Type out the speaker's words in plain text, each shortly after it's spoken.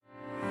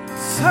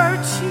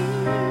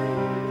searching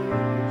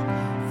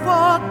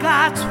for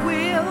God's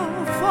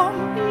will for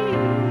me.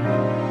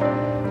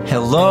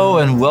 Hello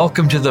and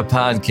welcome to the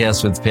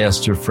podcast with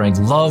Pastor Frank.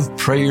 Love,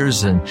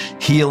 prayers, and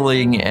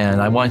healing.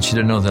 And I want you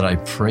to know that I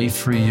pray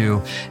for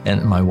you.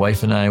 And my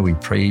wife and I, we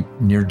pray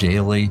near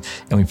daily,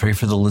 and we pray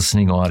for the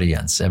listening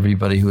audience.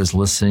 Everybody who is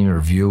listening or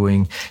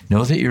viewing,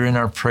 know that you're in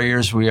our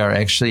prayers. We are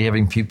actually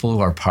having people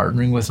who are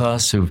partnering with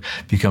us who've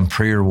become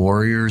prayer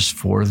warriors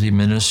for the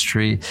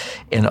ministry,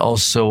 and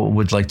also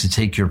would like to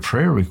take your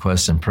prayer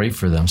requests and pray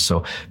for them.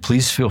 So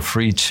please feel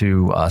free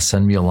to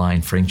send me a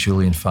line,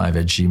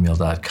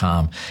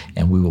 frankjulian5@gmail.com.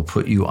 And we will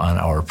put you on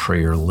our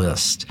prayer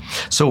list.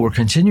 So we're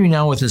continuing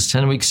now with this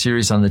 10-week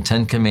series on the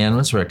 10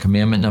 Commandments. We're at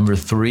commandment number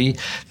 3.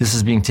 This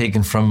is being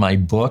taken from my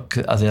book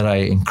that I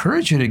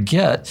encourage you to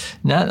get.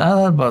 Not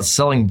about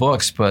selling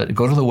books, but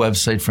go to the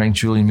website,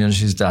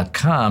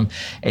 frankjulianministries.com,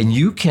 and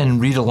you can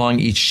read along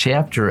each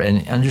chapter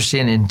and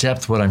understand in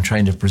depth what I'm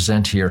trying to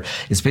present here.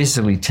 It's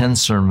basically 10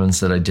 sermons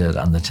that I did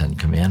on the 10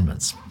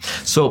 Commandments.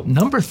 So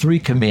number 3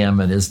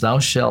 commandment is, thou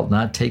shalt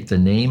not take the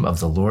name of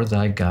the Lord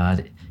thy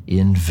God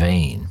in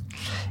vain.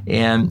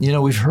 And, you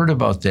know, we've heard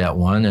about that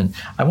one. And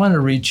I want to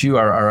read you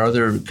our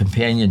other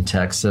companion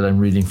text that I'm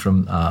reading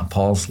from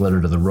Paul's letter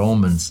to the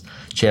Romans,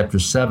 chapter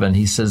 7.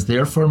 He says,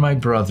 therefore, my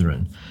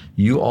brethren,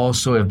 you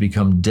also have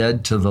become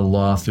dead to the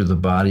law through the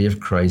body of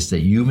Christ, that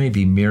you may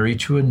be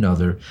married to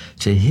another,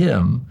 to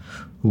him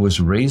who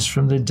was raised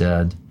from the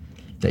dead,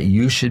 that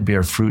you should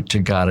bear fruit to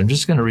God. I'm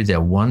just going to read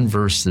that one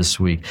verse this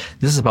week.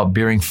 This is about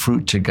bearing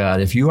fruit to God.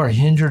 If you are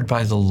hindered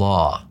by the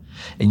law,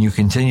 and you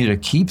continue to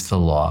keep the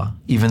law,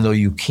 even though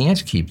you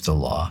can't keep the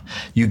law,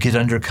 you get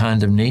under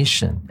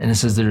condemnation. And it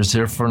says there is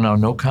therefore now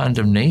no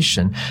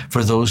condemnation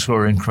for those who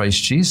are in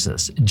Christ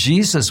Jesus.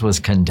 Jesus was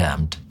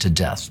condemned to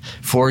death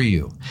for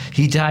you.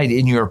 He died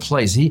in your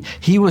place.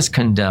 He was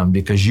condemned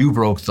because you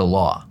broke the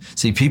law.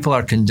 See, people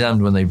are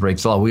condemned when they break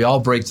the law. We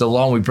all break the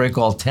law, and we break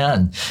all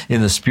 10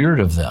 in the spirit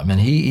of them. And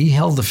he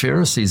held the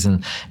Pharisees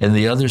and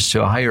the others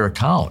to a higher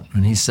account.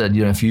 And he said,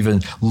 you know, if you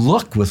even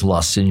look with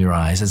lust in your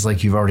eyes, it's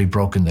like you've already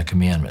broken the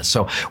commandments.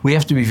 So we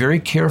have to be very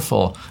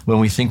careful when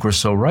we think we're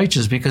so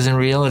righteous, because in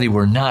reality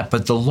we're not.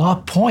 But the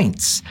law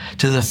points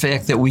to the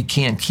fact that we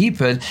can't keep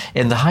it,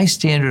 and the high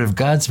standard of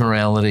God's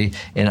morality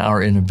and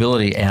our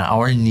inability and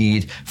our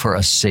need for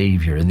a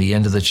Savior. In the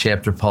end of the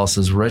chapter, Paul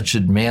says,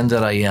 wretched man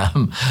that I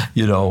am,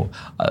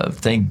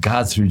 thank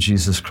God through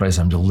Jesus Christ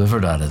I'm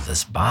delivered out of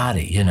this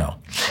body,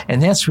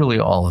 And that's really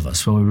all of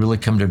us when we really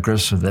come to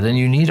grips with it. And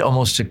you need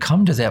almost to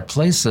come to that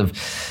place of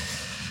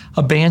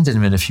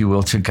abandonment, if you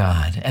will, to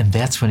God. And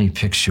that's when he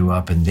picks you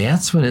up. And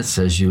that's when it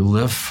says you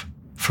live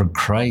for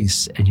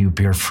Christ and you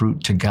bear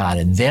fruit to God.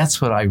 And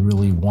that's what I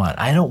really want.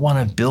 I don't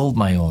want to build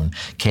my own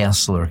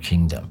castle or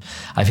kingdom.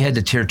 I've had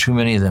to tear too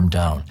many of them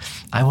down.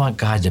 I want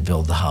God to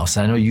build the house.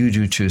 I know you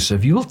do too. So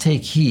if you will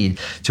take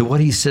heed to what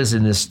he says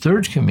in this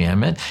 3rd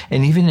commandment,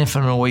 and even if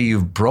in a way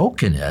you've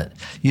broken it,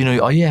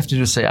 all you have to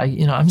do is say,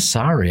 I'm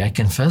sorry. I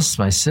confess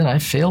my sin. I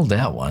failed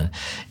that one.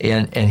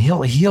 And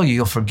he'll heal you.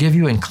 He'll forgive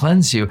you and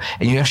cleanse you.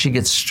 And you actually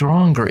get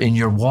stronger in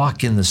your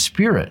walk in the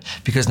Spirit,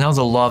 because now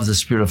the law of the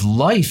Spirit of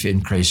life in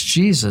Christ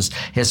Jesus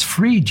has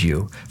freed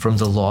you from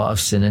the law of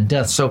sin and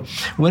death. So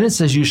when it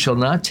says you shall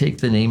not take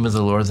the name of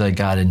the Lord thy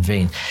God in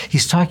vain,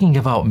 he's talking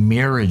about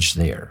marriage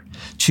there.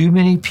 Too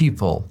many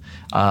people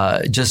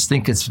just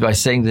think it's by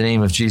saying the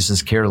name of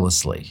Jesus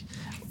carelessly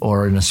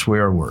or in a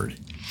swear word.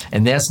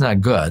 And that's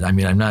not good. I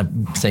mean, I'm not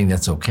saying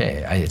that's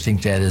okay. I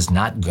think that is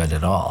not good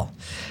at all.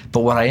 But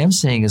what I am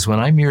saying is when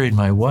I married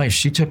my wife,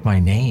 she took my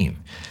name.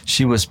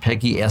 She was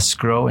Peggy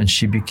Escrow, and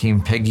she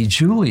became Peggy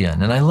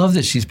Julian. And I love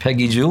that she's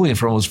Peggy Julian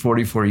for almost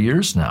 44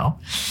 years now.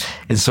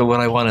 And so what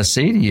I want to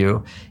say to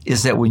you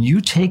is that when you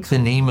take the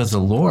name of the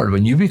Lord,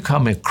 when you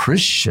become a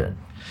Christian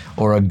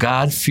or a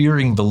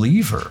God-fearing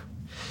believer,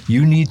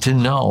 you need to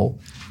know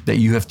that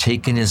you have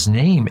taken his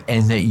name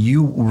and that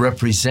you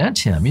represent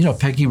him.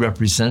 Peggy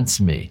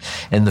represents me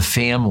and the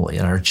family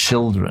and our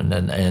children,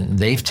 and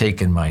they've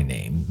taken my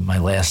name, my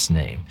last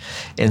name.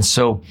 And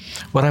so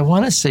what I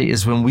want to say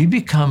is when we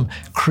become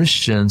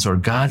Christians or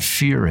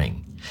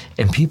God-fearing,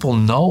 and people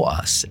know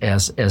us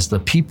as the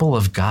people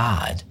of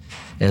God,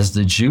 as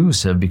the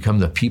Jews have become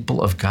the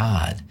people of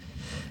God,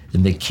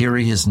 and they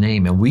carry his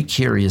name, and we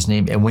carry his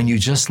name, and when you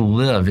just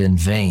live in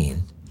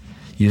vain,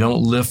 you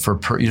don't live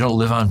you don't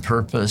live on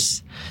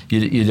purpose.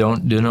 You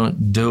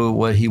don't do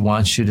what he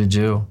wants you to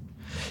do.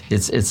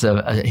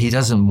 He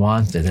doesn't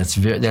want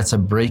that. That's a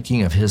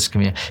breaking of his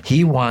command.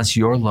 He wants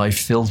your life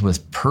filled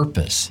with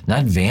purpose,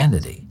 not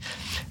vanity.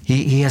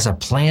 He has a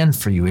plan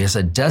for you. He has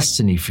a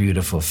destiny for you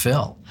to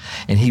fulfill.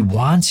 And he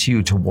wants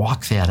you to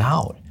walk that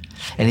out.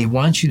 And he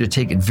wants you to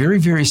take it very,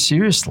 very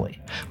seriously.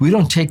 We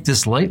don't take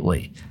this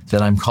lightly,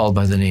 that I'm called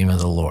by the name of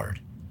the Lord.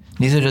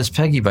 Neither does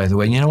Peggy, by the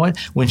way. And you know what?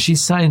 When she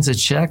signs a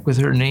check with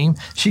her name,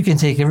 she can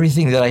take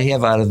everything that I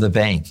have out of the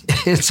bank.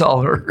 It's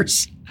all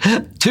hers,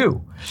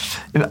 too.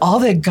 And all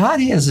that God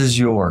has is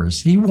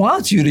yours. He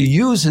wants you to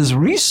use his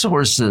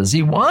resources.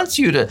 He wants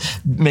you to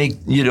make,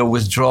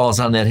 withdrawals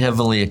on that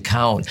heavenly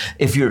account.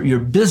 If you're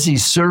busy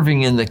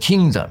serving in the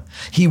kingdom,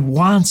 he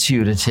wants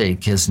you to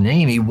take his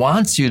name. He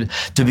wants you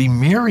to be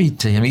married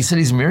to him. He said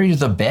he's married to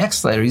the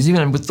backslider. He's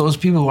even with those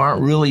people who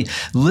aren't really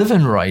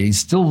living right. He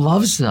still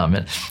loves them.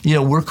 And,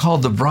 we're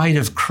called the bride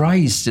of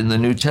Christ in the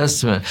New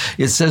Testament.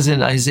 It says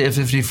in Isaiah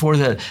 54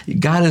 that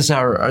God is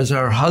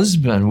our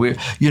husband.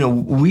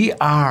 We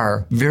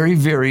are very,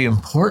 very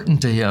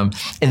important to him.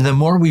 And the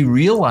more we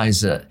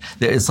realize it,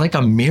 that it's like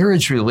a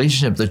marriage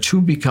relationship. The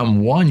two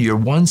become one. You're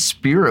one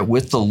spirit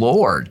with the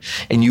Lord.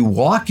 And you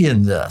walk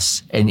in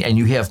this and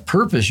you have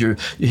purpose.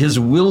 His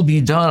will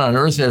be done on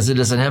earth as it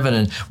is in heaven.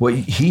 And what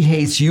he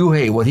hates, you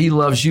hate. What he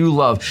loves, you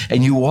love.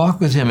 And you walk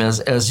with him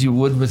as you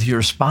would with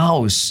your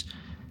spouse.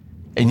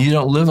 And you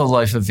don't live a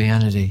life of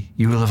vanity.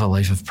 You live a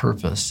life of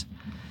purpose.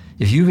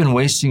 If you've been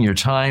wasting your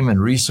time and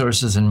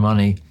resources and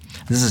money,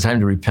 this is time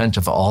to repent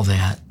of all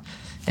that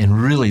and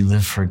really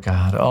live for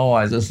God. Oh,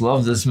 I just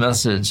love this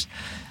message.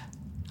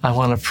 I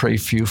want to pray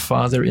for you,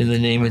 Father, in the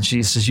name of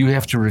Jesus. You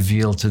have to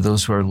reveal to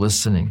those who are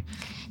listening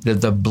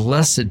that the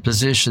blessed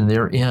position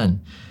they're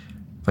in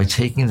by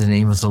taking the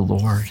name of the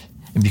Lord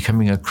and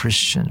becoming a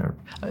Christian, or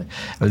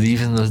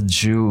even the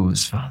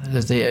Jews, Father,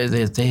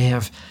 that they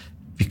have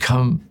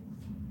become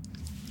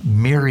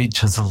married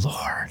to the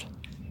Lord.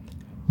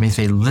 May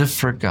they live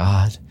for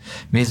God.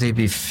 May they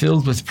be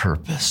filled with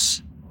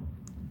purpose.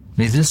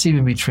 May this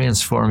even be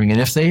transforming.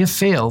 And if they have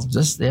failed,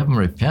 just have them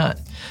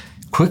repent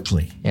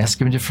quickly. Ask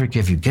him to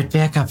forgive you. Get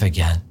back up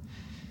again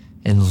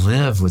and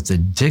live with the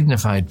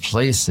dignified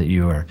place that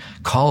you are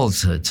called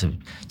to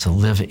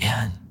live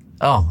in.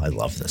 Oh, I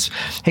love this.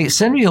 Hey,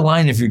 send me a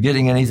line if you're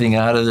getting anything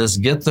out of this.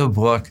 Get the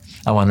book.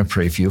 I want to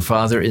pray for you.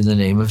 Father, in the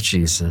name of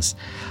Jesus.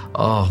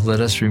 Oh, let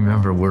us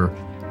remember we're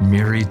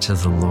married to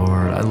the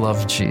Lord. I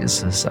love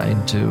Jesus. I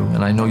do.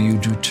 And I know you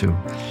do too.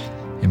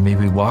 And may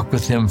we walk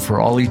with him for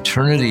all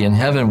eternity in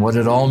heaven. What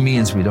it all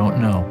means, we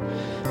don't know.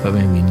 But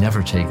may we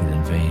never take it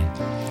in vain.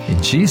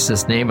 In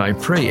Jesus' name I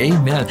pray.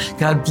 Amen.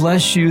 God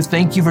bless you.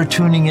 Thank you for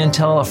tuning in.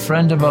 Tell a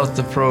friend about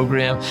the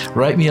program.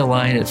 Write me a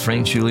line at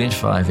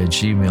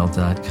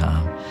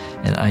frankjulian5@gmail.com.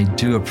 And I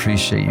do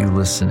appreciate you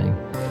listening.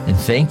 And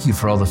thank you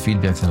for all the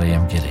feedback that I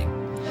am getting.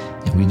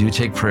 And we do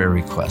take prayer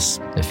requests.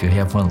 If you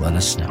have one, let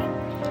us know.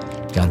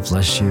 God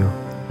bless you.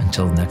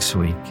 Until next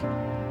week.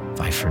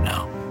 Bye for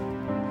now.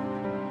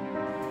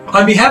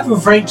 On behalf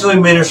of Frank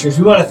Julian Ministries,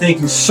 we want to thank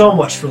you so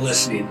much for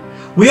listening.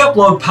 We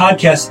upload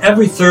podcasts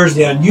every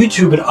Thursday on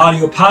YouTube and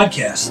audio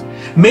podcasts.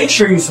 Make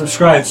sure you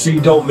subscribe so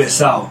you don't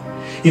miss out.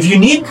 If you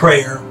need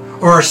prayer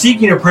or are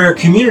seeking a prayer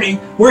community,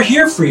 we're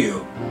here for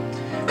you.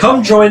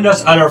 Come join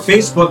us on our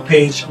Facebook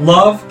page,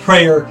 Love,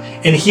 Prayer,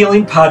 and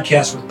Healing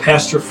Podcast with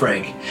Pastor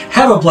Frank.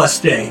 Have a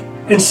blessed day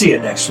and see you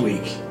next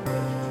week.